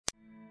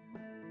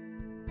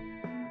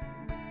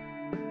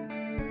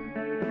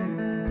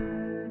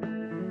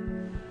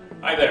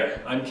Hi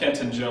there, I'm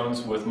Kenton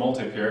Jones with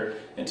MultipPure,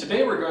 and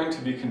today we're going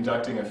to be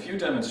conducting a few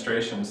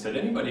demonstrations that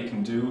anybody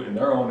can do in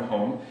their own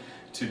home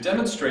to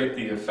demonstrate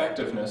the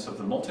effectiveness of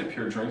the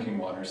MultipPure drinking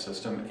water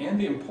system and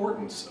the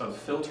importance of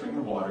filtering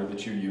the water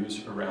that you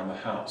use around the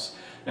house.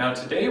 Now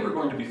today we're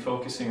going to be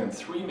focusing on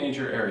three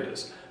major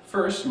areas.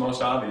 First,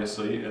 most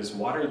obviously, is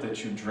water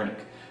that you drink.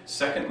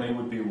 Secondly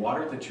would be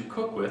water that you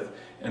cook with,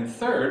 and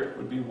third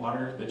would be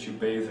water that you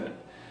bathe in.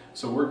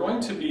 So we're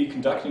going to be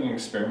conducting an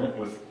experiment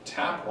with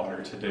tap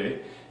water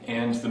today,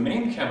 and the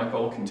main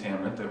chemical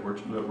contaminant that we're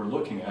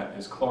looking at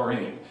is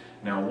chlorine.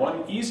 Now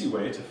one easy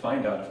way to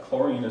find out if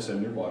chlorine is in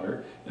your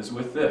water is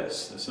with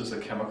this. This is a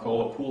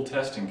chemical, a pool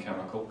testing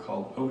chemical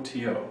called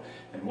OTO.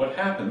 And what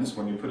happens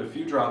when you put a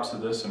few drops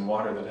of this in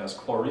water that has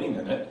chlorine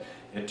in it,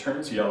 it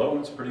turns yellow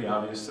and it's pretty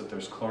obvious that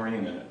there's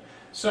chlorine in it.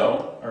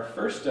 So our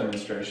first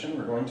demonstration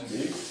we're going to be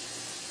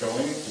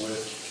going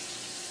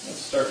with,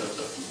 let's start with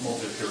the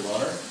MultipPure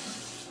water.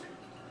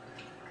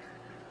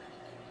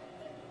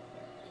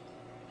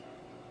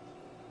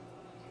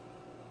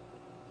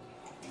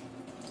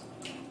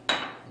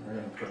 We're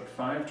going to put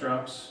 5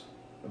 drops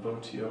of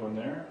OTO in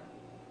there.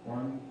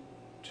 1,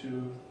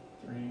 2,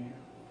 3,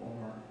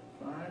 4,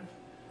 5.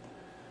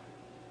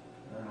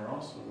 And we're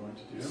also going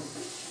to do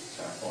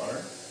tap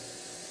water.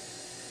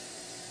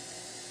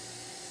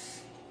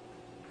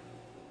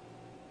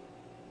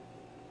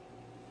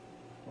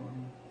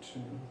 One, 2,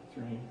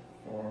 3,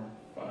 4,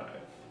 5.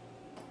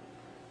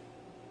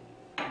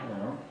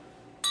 Now,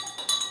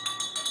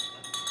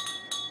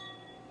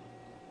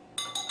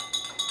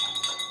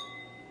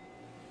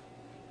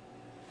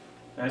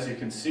 as you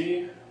can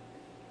see,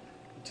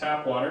 the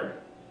tap water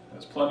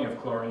has plenty of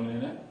chlorine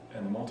in it,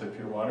 and the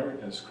MultipPure water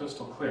is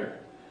crystal clear.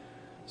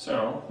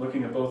 So,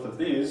 looking at both of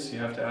these, you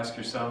have to ask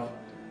yourself,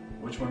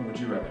 which one would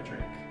you rather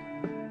drink?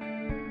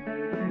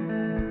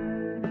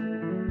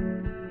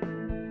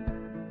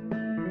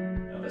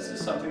 Now, this is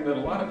something that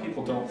a lot of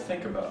people don't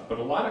think about, but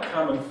a lot of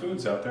common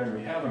foods out there, and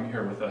we have them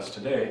here with us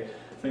today,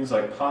 things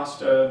like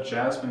pasta,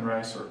 jasmine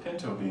rice, or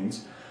pinto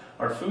beans,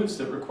 are foods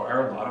that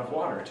require a lot of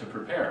water to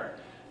prepare.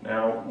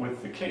 Now,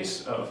 with the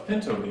case of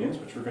pinto beans,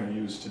 which we're going to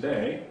use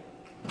today,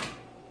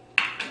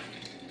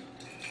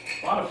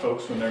 a lot of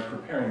folks, when they're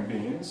preparing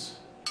beans,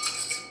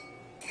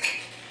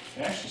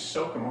 they actually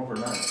soak them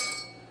overnight.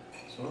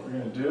 So what we're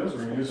going to do is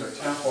we're going to use our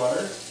tap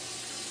water,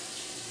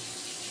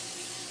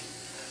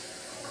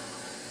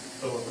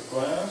 fill up a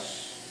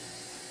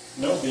glass,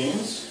 no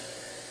beans,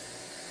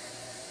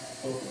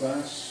 fill up a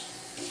glass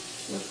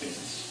with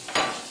beans.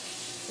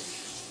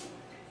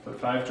 Put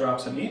 5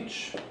 drops in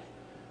each.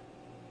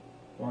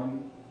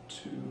 1,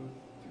 2,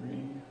 3,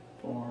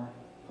 4,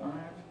 5,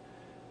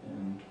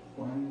 and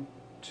 1,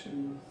 2,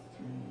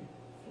 3,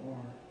 4,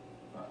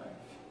 5.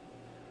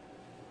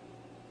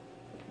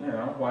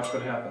 Now, watch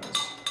what happens.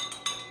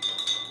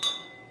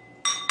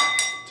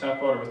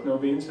 Tap water with no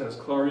beans has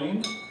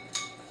chlorine.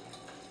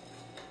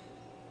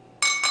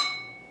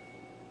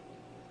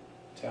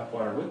 Tap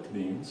water with the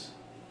beans,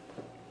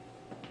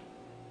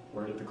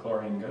 where did the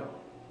chlorine go?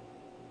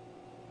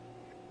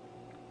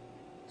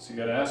 So you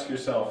got to ask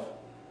yourself,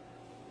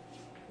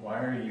 why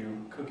are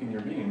you cooking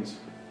your beans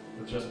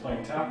with just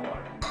plain tap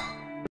water?